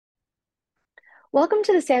Welcome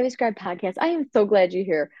to the Savvy Scribe podcast. I am so glad you're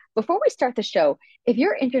here. Before we start the show, if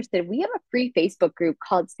you're interested, we have a free Facebook group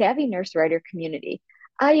called Savvy Nurse Writer Community.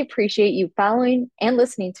 I appreciate you following and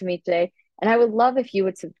listening to me today, and I would love if you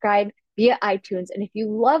would subscribe via iTunes. And if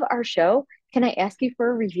you love our show, can I ask you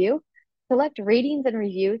for a review? Select ratings and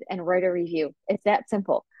reviews and write a review. It's that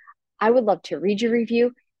simple. I would love to read your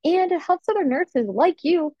review, and it helps other nurses like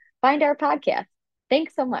you find our podcast.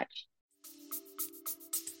 Thanks so much.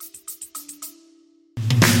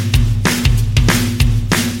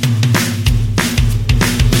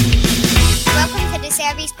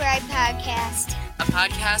 Savvy Scribe Podcast. A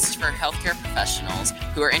podcast for healthcare professionals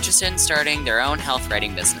who are interested in starting their own health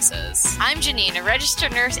writing businesses. I'm Janine, a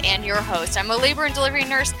registered nurse and your host. I'm a labor and delivery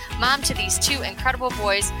nurse, mom to these two incredible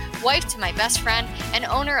boys, wife to my best friend, and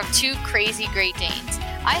owner of two crazy Great Danes.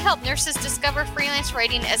 I help nurses discover freelance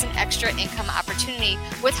writing as an extra income opportunity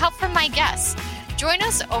with help from my guests. Join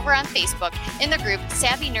us over on Facebook in the group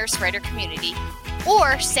Savvy Nurse Writer Community,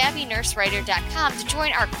 or SavvyNurseWriter.com to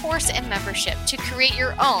join our course and membership to create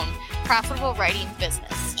your own profitable writing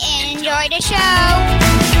business. Enjoy the show!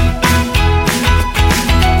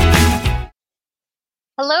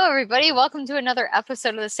 Hello, everybody. Welcome to another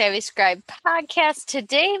episode of the Savvy Scribe podcast.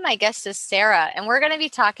 Today, my guest is Sarah, and we're going to be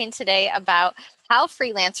talking today about how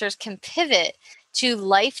freelancers can pivot to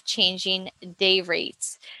life-changing day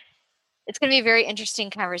rates. It's going to be a very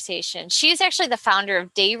interesting conversation. She is actually the founder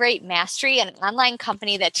of Day Rate Mastery, an online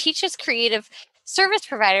company that teaches creative service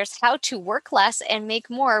providers how to work less and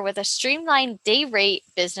make more with a streamlined day rate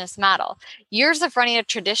business model. Years of running a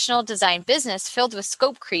traditional design business filled with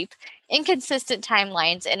scope creep, inconsistent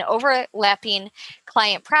timelines, and overlapping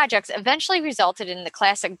client projects eventually resulted in the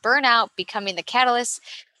classic burnout, becoming the catalyst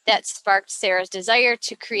that sparked Sarah's desire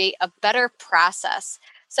to create a better process.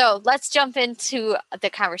 So let's jump into the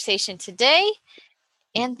conversation today,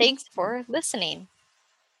 and thanks for listening.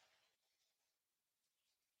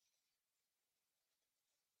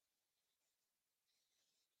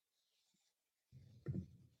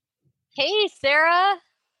 Hey, Sarah.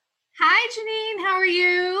 Hi, Janine. How are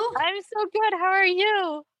you? I'm so good. How are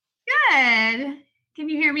you? Good. Can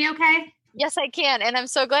you hear me okay? Yes, I can. And I'm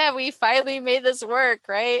so glad we finally made this work,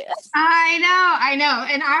 right? I know.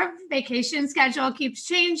 And our vacation schedule keeps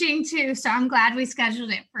changing too. So I'm glad we scheduled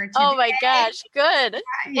it for today. Oh my gosh. Good.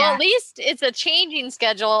 Yeah. Well, at least it's a changing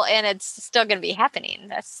schedule and it's still going to be happening.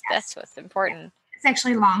 That's what's important. Yeah. It's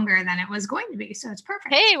actually longer than it was going to be. So it's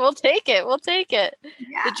perfect. Hey, we'll take it.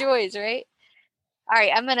 Yeah. The joys, right? All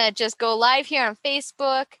right. I'm going to just go live here on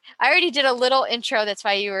Facebook. I already did a little intro. That's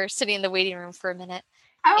why you were sitting in the waiting room for a minute.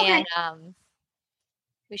 Oh, okay. And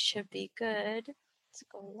we should be good. Let's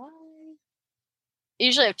go live. I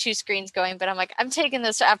usually have two screens going, but I'm taking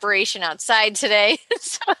this operation outside today.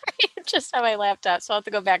 Sorry, just on my laptop, so I'll have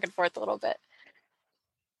to go back and forth a little bit.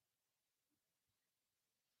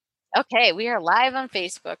 Okay, we are live on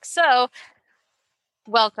Facebook. So,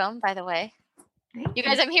 welcome, by the way. You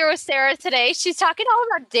guys, I'm here with Sarah today. She's talking all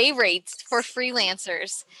about day rates for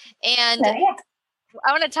freelancers. And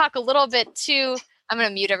I want to talk a little bit too. I'm going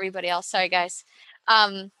to mute everybody else. Sorry, guys.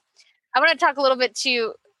 I want to talk a little bit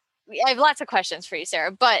to, I have lots of questions for you,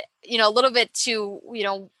 Sarah, but, a little bit to,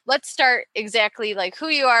 let's start exactly like who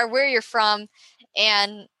you are, where you're from,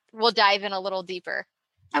 and we'll dive in a little deeper.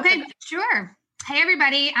 Okay, sure. Hey,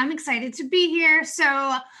 everybody. I'm excited to be here. So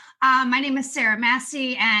my name is Sarah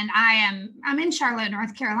Masci, and I'm in Charlotte,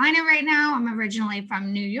 North Carolina right now. I'm originally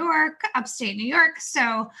from New York, upstate New York.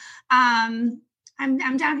 So I'm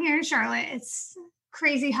down here in Charlotte. It's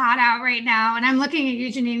crazy hot out right now. And I'm looking at you,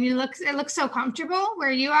 Janine. It looks so comfortable where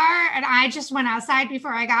you are. And I just went outside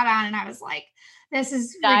before I got on and I was like, this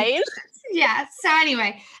is nice. Yeah. So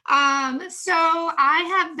anyway, so I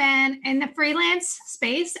have been in the freelance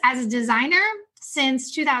space as a designer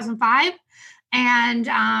since 2005. And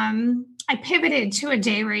I pivoted to a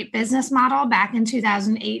day rate business model back in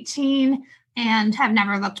 2018 and have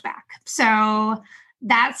never looked back. So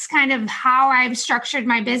that's kind of how I've structured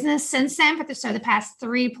my business since then. So the past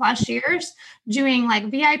 3+ years, doing like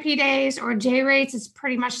VIP days or day rates is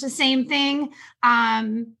pretty much the same thing.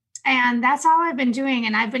 And that's all I've been doing.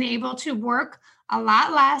 And I've been able to work a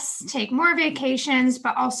lot less, take more vacations,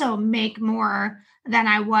 but also make more than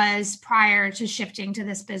I was prior to shifting to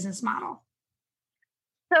this business model.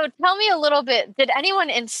 So tell me a little bit, did anyone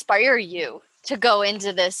inspire you to go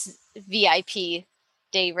into this VIP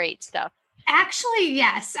day rate stuff? Actually,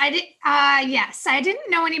 yes, I did. Yes, I didn't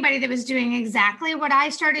know anybody that was doing exactly what I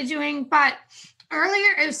started doing, but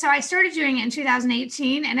earlier, so I started doing it in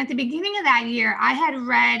 2018. And at the beginning of that year, I had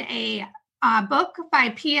read a book by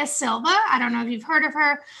Pia Silva. I don't know if you've heard of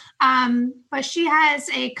her, but she has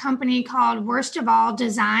a company called Worst of All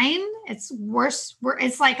Design. It's worst.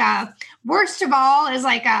 It's like a worst of all is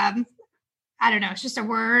like a, I don't know, it's just a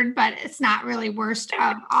word, but it's not really worst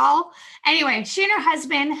of all. Anyway, she and her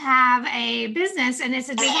husband have a business, and it's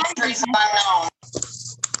a design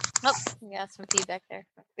business. Oh, yeah, some feedback there.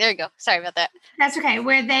 There you go. Sorry about that. That's okay.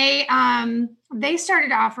 Where they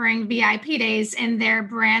started offering VIP days in their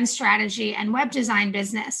brand strategy and web design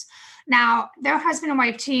business. Now, they're a husband and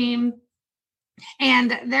wife team,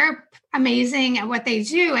 and they're amazing at what they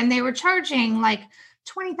do. And they were charging like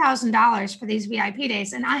 $20,000 for these VIP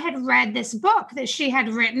days. And I had read this book that she had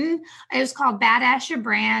written. It was called Badass Your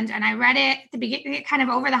Brand. And I read it at the beginning, kind of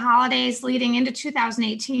over the holidays leading into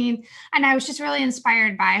 2018. And I was just really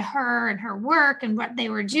inspired by her and her work and what they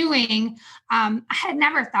were doing. I had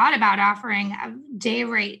never thought about offering a day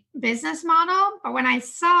rate business model. But when I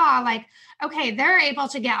saw like, okay, they're able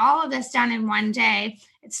to get all of this done in one day.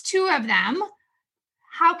 It's two of them.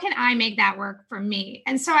 How can I make that work for me?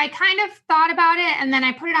 And so I kind of thought about it, and then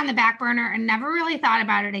I put it on the back burner and never really thought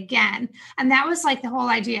about it again. And that was like the whole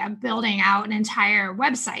idea of building out an entire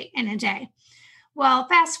website in a day. Well,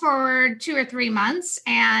 fast forward 2 or 3 months,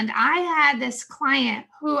 and I had this client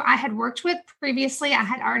who I had worked with previously. I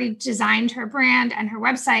had already designed her brand and her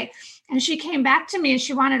website, and she came back to me and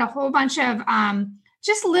she wanted a whole bunch of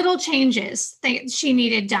just little changes that she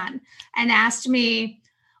needed done, and asked me,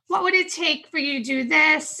 what would it take for you to do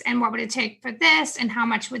this? And what would it take for this? And how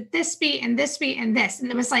much would this be? And this be? And this?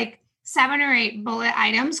 And it was like 7 or 8 bullet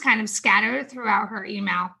items kind of scattered throughout her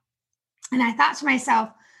email. And I thought to myself,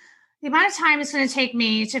 the amount of time it's going to take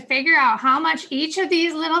me to figure out how much each of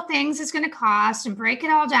these little things is going to cost and break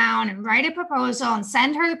it all down and write a proposal and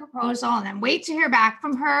send her the proposal and then wait to hear back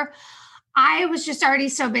from her. I was just already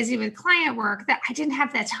so busy with client work that I didn't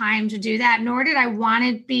have the time to do that, nor did I want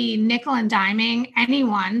to be nickel and diming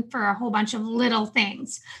anyone for a whole bunch of little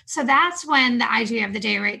things. So that's when the idea of the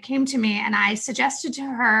day rate came to me, and I suggested to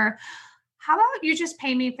her, how about you just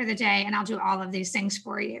pay me for the day and I'll do all of these things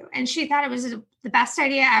for you? And she thought it was the best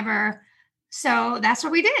idea ever. So that's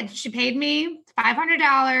what we did. She paid me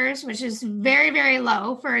 $500, which is very, very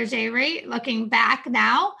low for a day rate looking back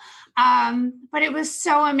now. But it was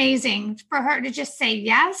so amazing for her to just say,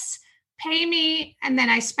 yes, pay me. And then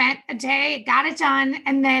I spent a day, got it done.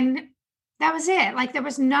 And then that was it. Like there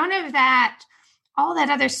was none of that, all that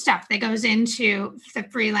other stuff that goes into the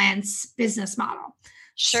freelance business model.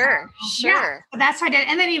 Sure. Yeah, so that's what I did.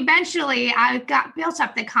 And then eventually I got built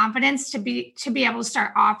up the confidence to be able to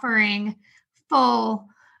start offering full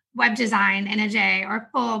web design in a day or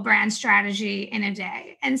full brand strategy in a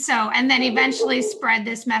day. And then eventually spread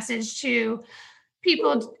this message to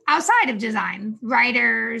people outside of design,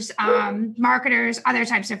 writers, marketers, other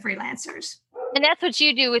types of freelancers. And that's what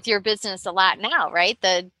you do with your business a lot now, right?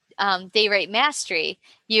 The day rate mastery.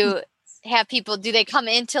 You have people, do they come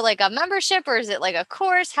into like a membership or is it like a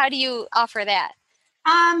course? How do you offer that?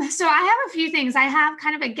 So I have a few things. I have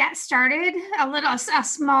kind of a get started, a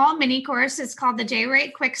small mini course. It's called the Day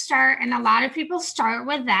Rate Quick Start. And a lot of people start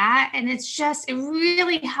with that. And it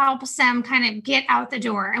really helps them kind of get out the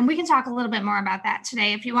door. And we can talk a little bit more about that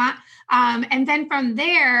today if you want. And then from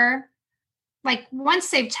there, like once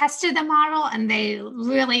they've tested the model and they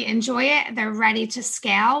really enjoy it, they're ready to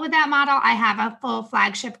scale with that model. I have a full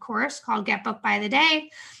flagship course called Get Booked by the Day.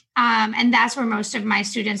 And that's where most of my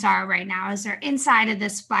students are right now, is they're inside of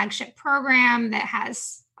this flagship program that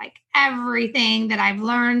has like everything that I've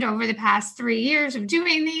learned over the past 3 years of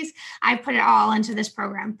doing these. I put it all into this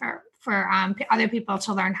program for other people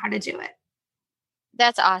to learn how to do it.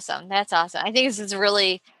 That's awesome. That's awesome. I think this is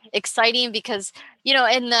really exciting because, you know,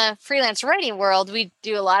 in the freelance writing world, we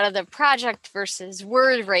do a lot of the project versus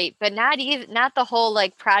word rate, but not the whole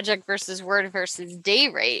like project versus word versus day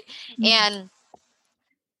rate. Mm-hmm. And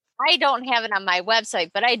I don't have it on my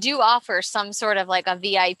website, but I do offer some sort of like a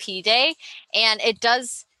VIP day. And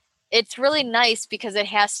it's really nice because it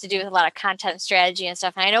has to do with a lot of content strategy and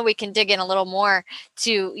stuff. And I know we can dig in a little more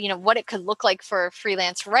to, you know, what it could look like for a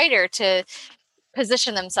freelance writer to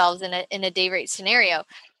position themselves in a day rate scenario.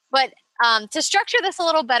 But to structure this a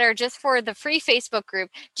little better, just for the free Facebook group,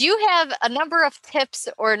 do you have a number of tips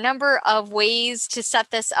or a number of ways to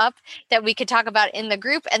set this up that we could talk about in the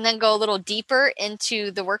group and then go a little deeper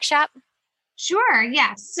into the workshop? Sure.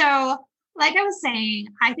 Yes. So like I was saying,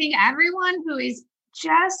 I think everyone who is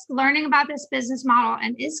just learning about this business model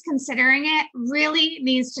and is considering it really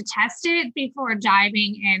needs to test it before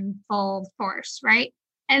diving in full force, right?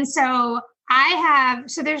 And so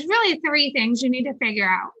so there's really three things you need to figure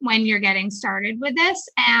out when you're getting started with this.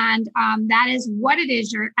 And that is what it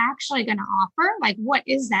is you're actually going to offer. Like, what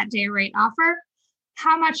is that day rate offer?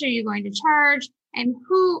 How much are you going to charge? And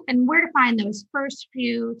who and where to find those first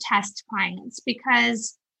few test clients,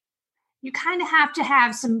 because you kind of have to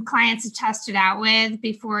have some clients to test it out with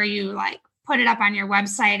before you like put it up on your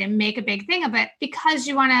website and make a big thing of it, because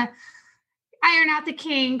you want to iron out the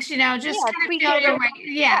kinks, just kind of feel your way.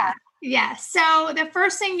 Yeah. Yeah. So the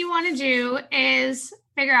first thing you want to do is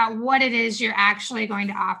figure out what it is you're actually going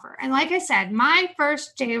to offer. And like I said, my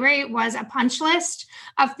first day rate was a punch list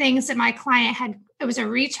of things that my client had. It was a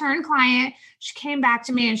return client. She came back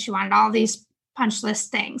to me and she wanted all these punch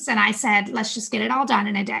list things. And I said, let's just get it all done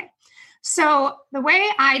in a day. So the way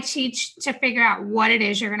I teach to figure out what it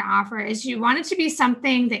is you're going to offer is you want it to be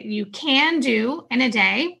something that you can do in a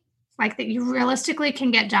day, like that you realistically can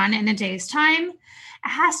get done in a day's time. It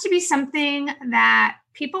has to be something that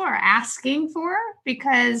people are asking for,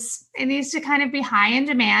 because it needs to kind of be high in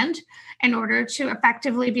demand in order to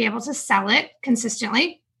effectively be able to sell it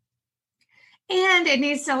consistently. And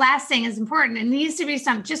the last thing is important. It needs to be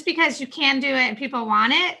just because you can do it and people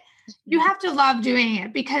want it, you have to love doing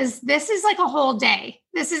it, because this is like a whole day.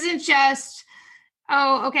 This isn't just,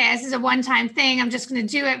 oh, okay, this is a one-time thing. I'm just going to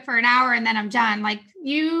do it for an hour and then I'm done. Like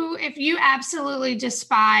if you absolutely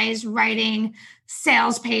despise writing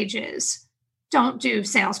sales pages, don't do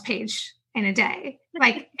sales page in a day.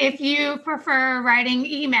 Like if you prefer writing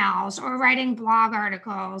emails or writing blog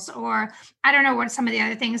articles, or I don't know what some of the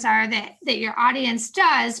other things are that your audience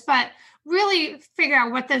does, but really figure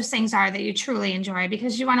out what those things are that you truly enjoy,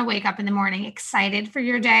 because you want to wake up in the morning excited for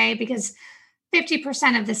your day, because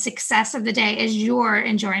 50% of the success of the day is your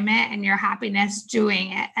enjoyment and your happiness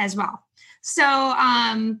doing it as well. So,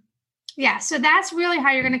 so that's really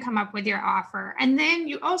how you're going to come up with your offer. And then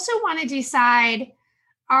you also want to decide,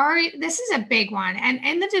 this is a big one. And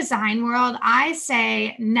in the design world, I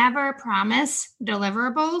say never promise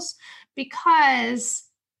deliverables, because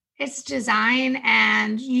it's design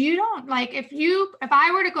and you don't like, if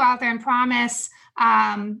I were to go out there and promise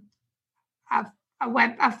a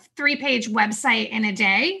 3-page website in a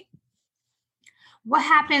day, what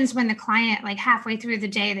happens when the client, like halfway through the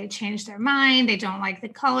day, they change their mind, they don't like the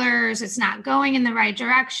colors, it's not going in the right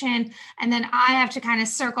direction, and then I have to kind of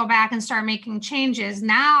circle back and start making changes.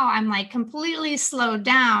 Now I'm like completely slowed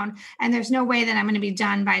down, and there's no way that I'm going to be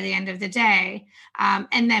done by the end of the day.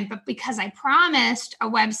 But because I promised a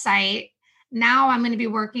website, now I'm going to be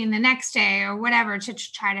working the next day or whatever to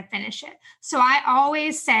try to finish it. So I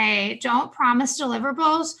always say, don't promise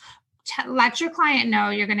deliverables. Let your client know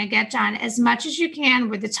you're going to get done as much as you can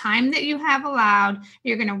with the time that you have allowed.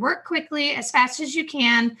 You're going to work quickly as fast as you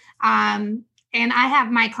can. And I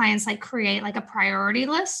have my clients like create like a priority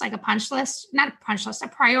list, like a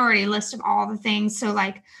priority list of all the things. So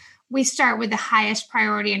like we start with the highest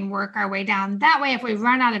priority and work our way down. That way, if we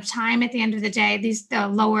run out of time at the end of the day, the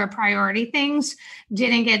lower priority things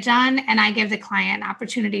didn't get done. And I give the client an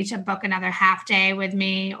opportunity to book another half day with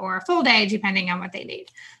me or a full day, depending on what they need.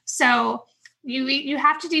 So you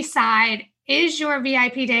have to decide, is your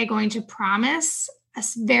VIP day going to promise a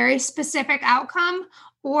very specific outcome?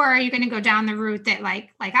 Or are you going to go down the route that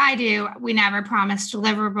like I do, we never promise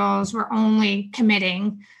deliverables. We're only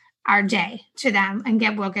committing our day to them and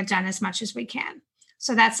we'll get done as much as we can.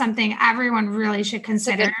 So that's something everyone really should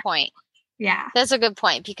consider. That's a good point. Yeah. That's a good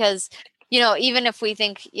point, because, even if we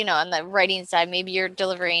think, on the writing side, maybe you're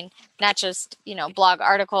delivering not just, blog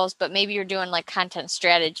articles, but maybe you're doing like content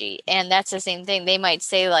strategy. And that's the same thing. They might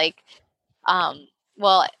say like,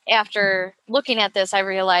 well, after looking at this, I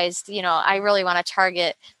realized, I really want to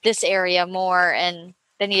target this area more. And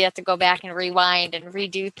then you have to go back and rewind and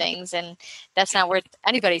redo things. And that's not worth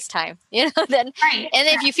anybody's time, then. Right. And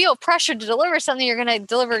if you feel pressured to deliver something, you're going to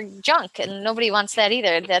deliver junk, and nobody wants that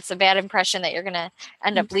either. That's a bad impression that you're going to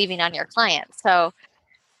end up leaving on your client. So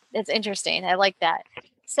it's interesting. I like that.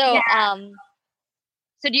 So,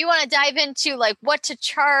 so do you want to dive into like what to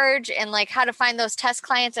charge and like how to find those test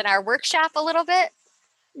clients in our workshop a little bit?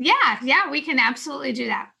 Yeah, we can absolutely do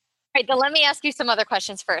that. All right, then let me ask you some other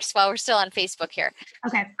questions first while we're still on Facebook here.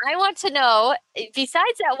 Okay. I want to know,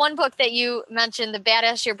 besides that one book that you mentioned, The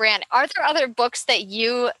Badass Your Brand, are there other books that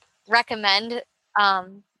you recommend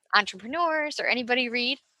entrepreneurs or anybody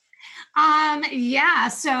read? Yeah.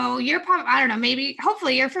 So you're probably, I don't know,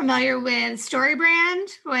 hopefully you're familiar with Story Brand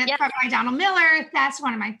by Donald Miller. That's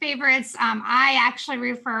one of my favorites. I actually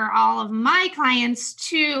refer all of my clients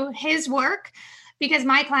to his work, because a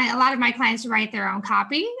lot of my clients write their own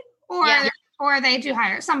copy, or they do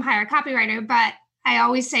hire a copywriter, but I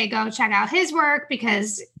always say go check out his work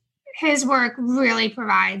because his work really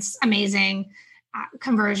provides amazing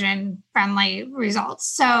conversion friendly results.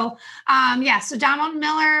 So so Donald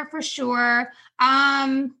Miller for sure.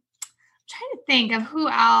 Trying to think of who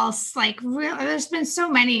else, like there's been so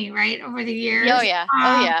many right over the years. Oh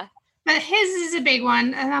yeah. But his is a big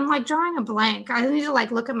one, and I'm like drawing a blank. I need to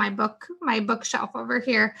like look at my bookshelf over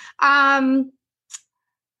here.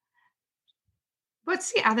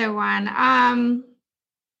 What's the other one?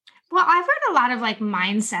 Well, I've read a lot of like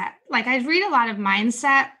mindset. Like I read a lot of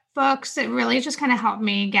mindset books that really just kind of help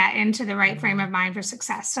me get into the right frame of mind for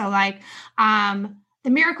success. So like The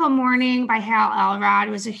Miracle Morning by Hal Elrod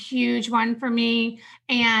was a huge one for me.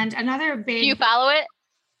 And another big... Do you follow it?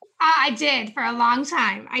 I did for a long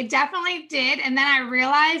time. I definitely did. And then I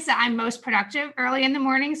realized that I'm most productive early in the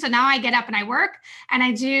morning. So now I get up and I work and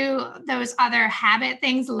I do those other habit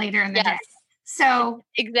things later in the day. So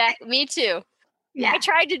exactly. Me too. Yeah. I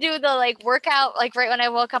tried to do the like workout, like right when I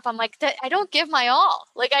woke up, I'm like, I don't give my all.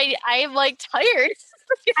 Like I am like tired.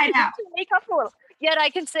 I know. To wake up a little. Yet I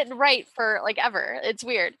can sit and write for like ever. It's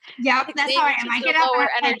weird. Yep, that's how I am. I get up lower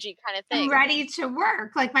energy kind of thing. I'm ready to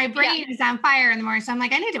work. Like my brain is on fire in the morning. So I'm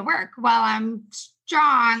like, I need to work while I'm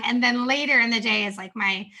strong. And then later in the day is like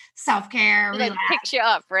my self-care. It picks you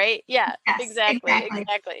up, right? Yeah, yes, exactly.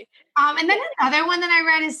 And then another one that I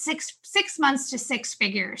read is Six Months to Six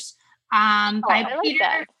Figures. By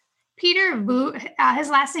Peter Voogd.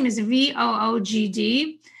 His last name is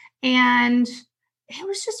Voogd. And it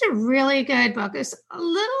was just a really good book. It's a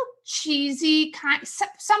little cheesy, some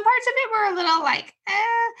parts of it were a little like,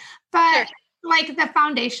 but like the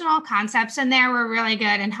foundational concepts in there were really good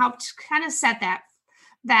and helped kind of set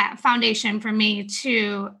that foundation for me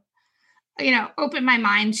to, open my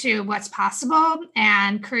mind to what's possible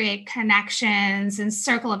and create connections and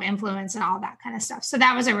circle of influence and all that kind of stuff. So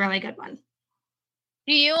that was a really good one.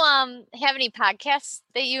 Do you have any podcasts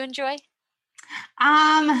that you enjoy?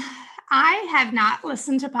 I have not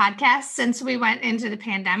listened to podcasts since we went into the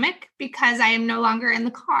pandemic because I am no longer in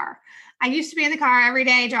the car. I used to be in the car every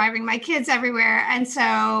day, driving my kids everywhere. And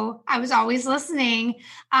so I was always listening.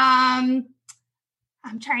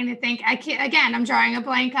 I'm trying to think. I'm drawing a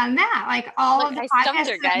blank on that. Like all of the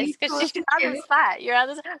podcasts. Guys, because she's on the spot. You're on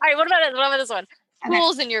this. All right. What about this one? Okay.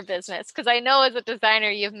 Tools in your business. Because I know as a designer,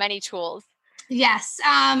 you have many tools. Yes.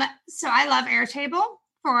 So I love Airtable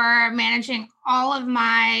for managing all of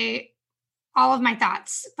my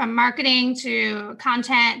thoughts, from marketing to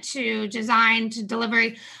content to design to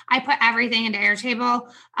delivery. I put everything into Airtable.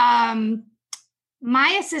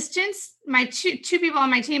 My assistants, my two people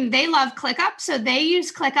on my team, they love ClickUp. So they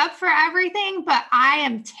use ClickUp for everything, but I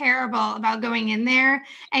am terrible about going in there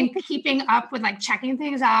and keeping up with like checking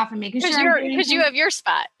things off and making sure. Because you have your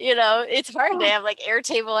spot, it's hard to have like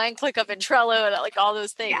Airtable and ClickUp and Trello and like all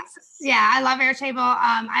those things. Yes. Yeah, I love Airtable.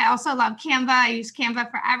 I also love Canva. I use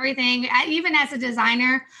Canva for everything. Even as a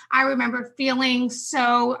designer, I remember feeling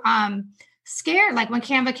so scared. Like when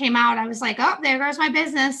Canva came out, I was like, oh, there goes my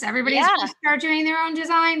business. Everybody's going to start doing their own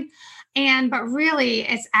design. But really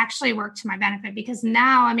it's actually worked to my benefit because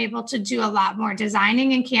now I'm able to do a lot more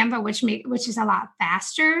designing in Canva, which is a lot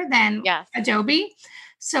faster than Adobe.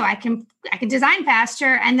 So I can design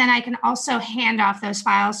faster. And then I can also hand off those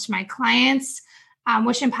files to my clients,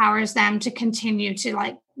 which empowers them to continue to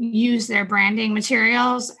like use their branding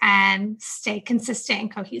materials and stay consistent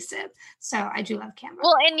and cohesive. So I do love Canva.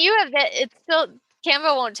 Well, and you have that, it's still,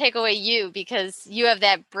 Canva won't take away you because you have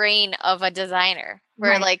that brain of a designer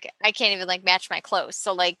where like, I can't even like match my clothes.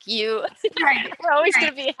 So like you are always going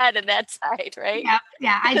to be ahead in that side, right?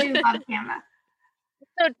 Yeah, I do love Canva.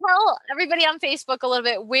 So tell everybody on Facebook a little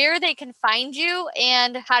bit where they can find you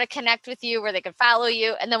and how to connect with you, where they can follow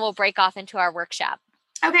you, and then we'll break off into our workshop.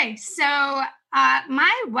 Okay, so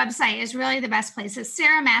my website is really the best place. It's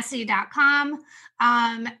sarahmasci.com.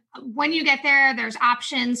 When you get there, there's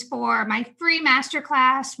options for my free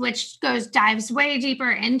masterclass, which dives way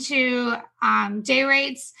deeper into day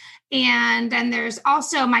rates. And then there's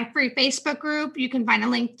also my free Facebook group. You can find a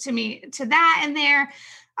link to that in there.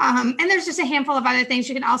 And there's just a handful of other things.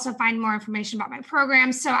 You can also find more information about my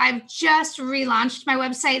program. So I've just relaunched my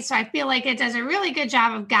website. So I feel like it does a really good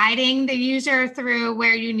job of guiding the user through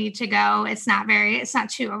where you need to go. It's not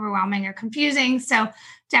too overwhelming or confusing. So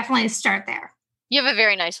definitely start there. You have a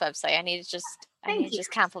very nice website. I need to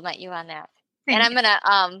just compliment you on that. Thank I'm going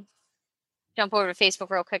to jump over to Facebook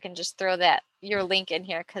real quick and just throw your link in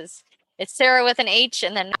here because it's Sarah with an H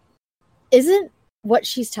and then. Isn't what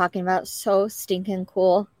she's talking about so stinking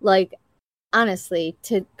cool? Like, honestly,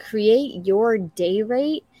 to create your day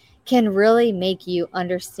rate can really make you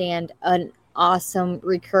understand awesome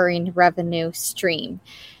recurring revenue stream.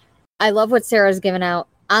 I love what Sarah's given out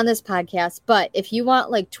on this podcast, but if you want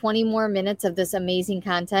like 20 more minutes of this amazing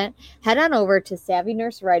content, head on over to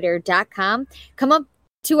savvynursewriter.com. Come up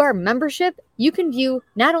to our membership. You can view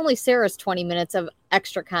not only Sarah's 20 minutes of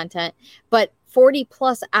extra content, but 40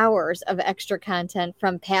 plus hours of extra content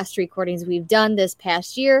from past recordings we've done this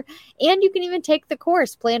past year. And you can even take the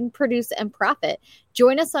course, Plan, Produce, and Profit.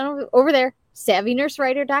 Join us on over there,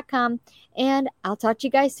 savvynursewriter.com. And I'll talk to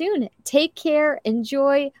you guys soon. Take care.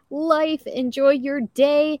 Enjoy life. Enjoy your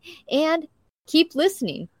day. And keep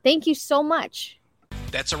listening. Thank you so much.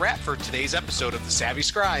 That's a wrap for today's episode of The Savvy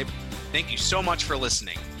Scribe. Thank you so much for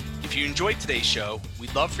listening. If you enjoyed today's show,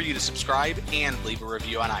 we'd love for you to subscribe and leave a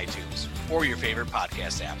review on iTunes or your favorite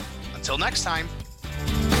podcast app. Until next time.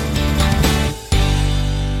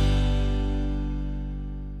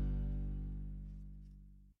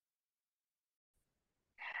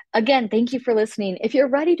 Again, thank you for listening. If you're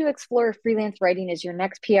ready to explore freelance writing as your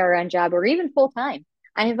next PRN job or even full-time,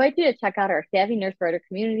 I invite you to check out our Savvy Nurse Writer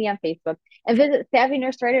community on Facebook and visit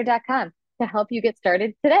savvynursewriter.com to help you get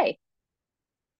started today.